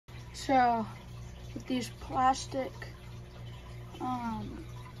So with these plastic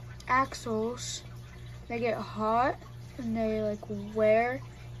axles, they get hot and they like wear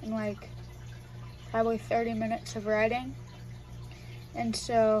in like probably 30 minutes of riding. And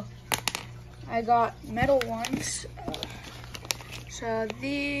so I got metal ones. So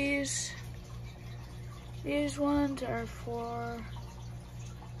these ones are for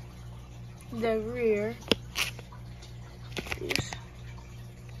the rear.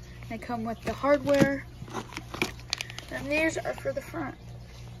 They come with the hardware. And these are for the front.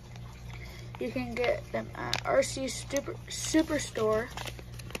 You can get them at RC Superstore,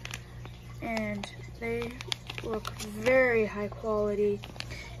 and they look very high quality.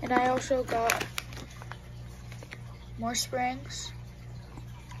 And I also got more springs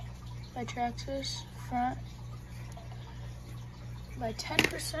by Traxxas, front by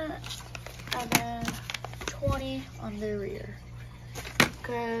 10%, and then 20 on the rear,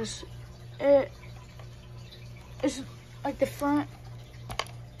 because it is like the front,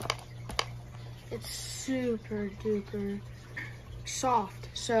 it's super duper soft.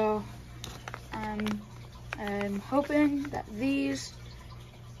 So I'm hoping that these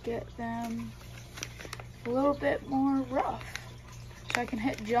get them a little bit more rough, so I can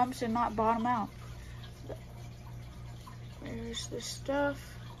hit jumps and not bottom out. There's the stuff.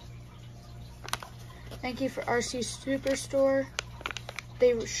 Thank you for RC Superstore.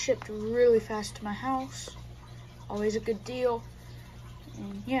 They were shipped really fast to my house. Always a good deal.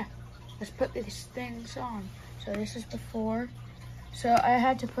 And yeah, let's put these things on. So this is before. So I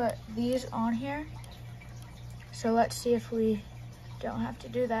had to put these on here. So let's see if we don't have to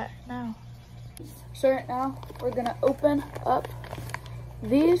do that now. So right now, we're gonna open up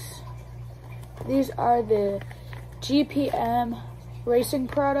these. These are the GPM racing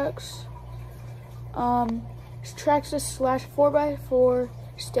products. It's Traxxas / 4x4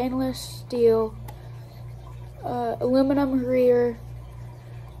 stainless steel aluminum rear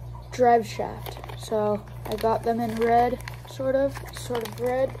drive shaft. So I got them in red, sort of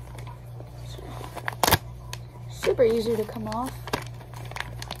red. So, super easy to come off.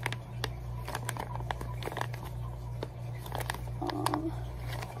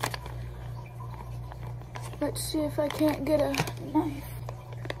 Let's see if I can't get a knife.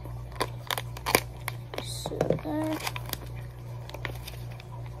 Sit there.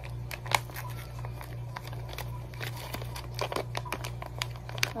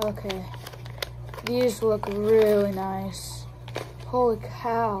 Okay, these look really nice. Holy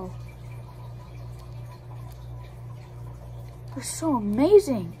cow. They're so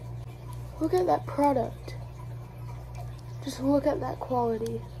amazing. Look at that product. Just look at that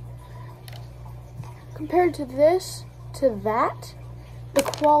quality. Compared to this, to that, the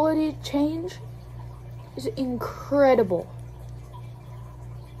quality change is incredible.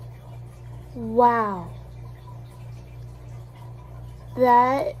 Wow.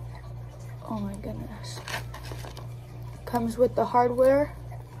 That, oh my goodness. Comes with the hardware.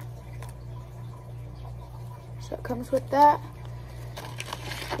 So it comes with that.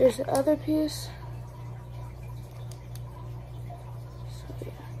 Here's the other piece. So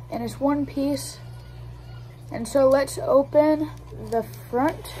yeah, and it's one piece. And so let's open the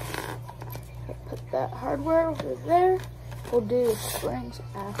front. Put that hardware over there. We'll do the springs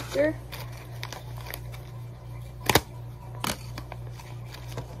after.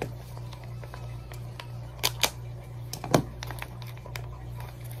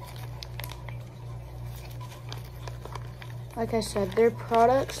 Like I said, their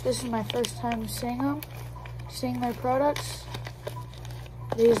products, this is my first time seeing their products.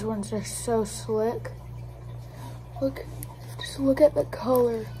 These ones are so slick. Look, just look at the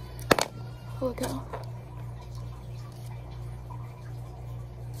color. Look how.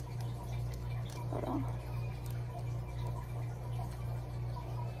 Hold on.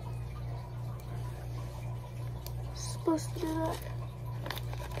 Supposed to do that.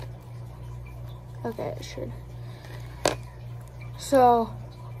 Okay, it should. So,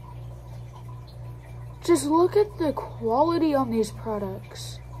 just look at the quality on these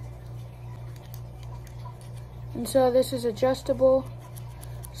products. And so this is adjustable.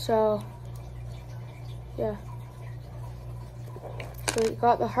 So, yeah. So you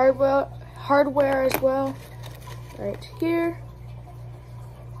got the hardware as well, right here,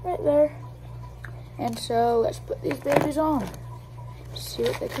 right there. And so let's put these babies on, see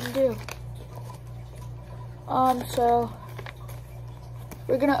what they can do. So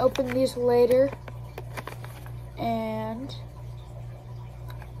we're gonna open these later, and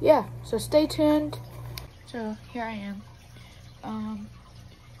yeah, so stay tuned. So here I am.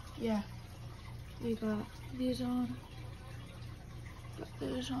 Yeah, we got these on.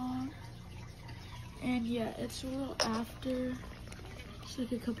 those on. And yeah, it's a little after. It's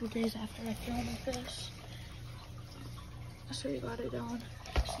like a couple days after I filmed this. So we got it on.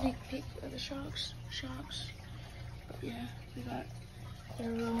 Sneak peek of the shocks. But yeah,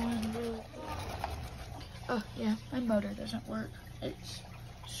 they're rolling really good. Oh yeah, my motor doesn't work. It's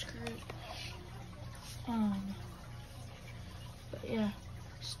screwed. But yeah,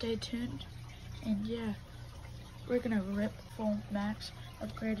 stay tuned. And yeah, we're gonna rip full max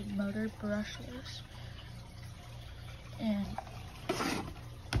upgraded motor brushless. And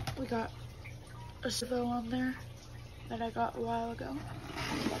we got a servo on there that I got a while ago.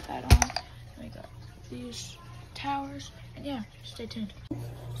 Got that on. And we got these towers. And yeah, stay tuned.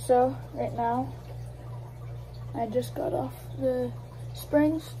 So right now, I just got off the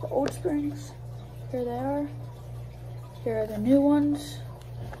springs, the old springs. Here they are. Here are the new ones.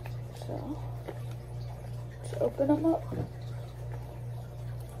 So let's open them up.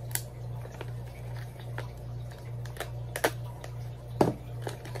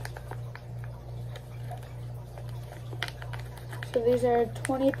 So these are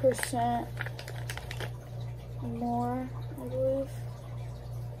 20% more, I believe.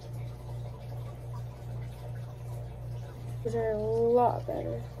 These are a lot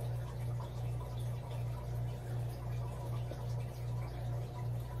better.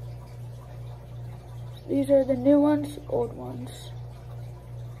 These are the new ones, old ones.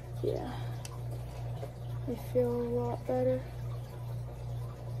 Yeah, they feel a lot better.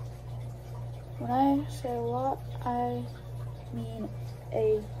 When I say a lot, I mean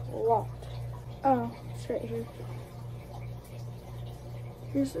a lot. Oh, it's right here.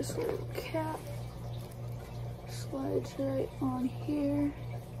 Here's this little cap. Slides right on here.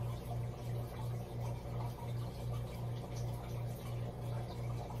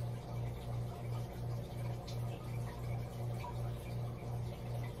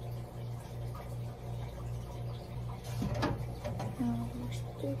 Now there's a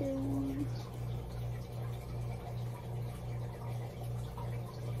bigger one.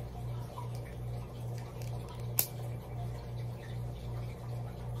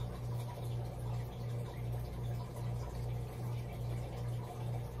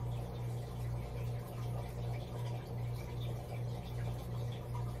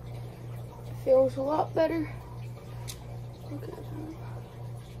 Feels a lot better. Look at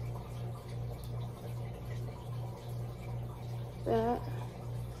that.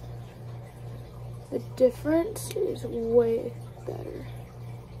 The difference is way better.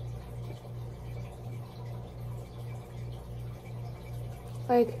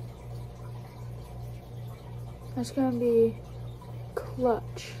 Like, that's gonna be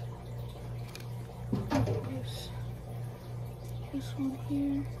clutch. There's this one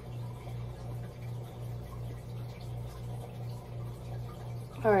here.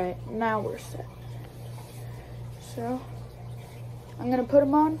 All right, now we're set. So I'm gonna put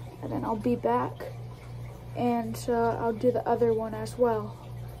them on and then I'll be back. And I'll do the other one as well.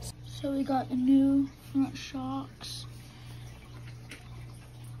 So we got the new front shocks.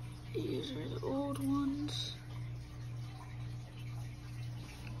 These are the old ones.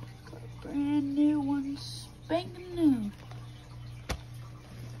 Got brand new ones, spanking new.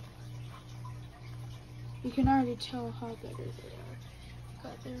 You can already tell how better they are.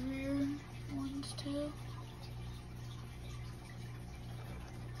 Got the rear ones too.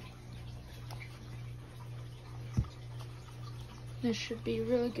 This should be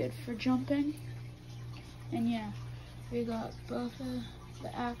really good for jumping. And yeah, we got both of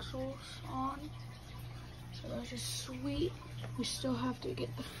the axles on. So those are sweet. We still have to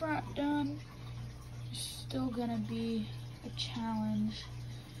get the front done. It's still gonna be a challenge.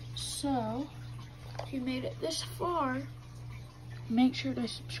 So, if you made it this far, make sure to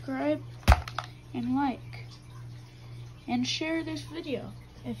subscribe and like. And share this video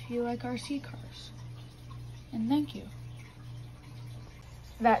if you like RC cars. And thank you.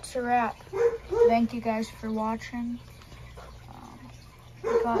 That's a wrap. Thank you guys for watching. We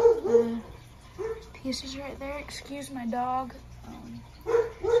got the pieces right there. Excuse my dog.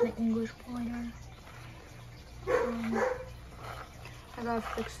 It's an English pointer. I gotta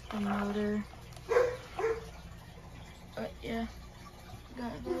fix the motor. But yeah,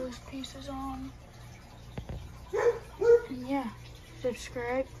 got those pieces on. And yeah,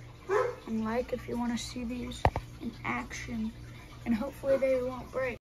 subscribe and like if you want to see these in action. And hopefully they won't break.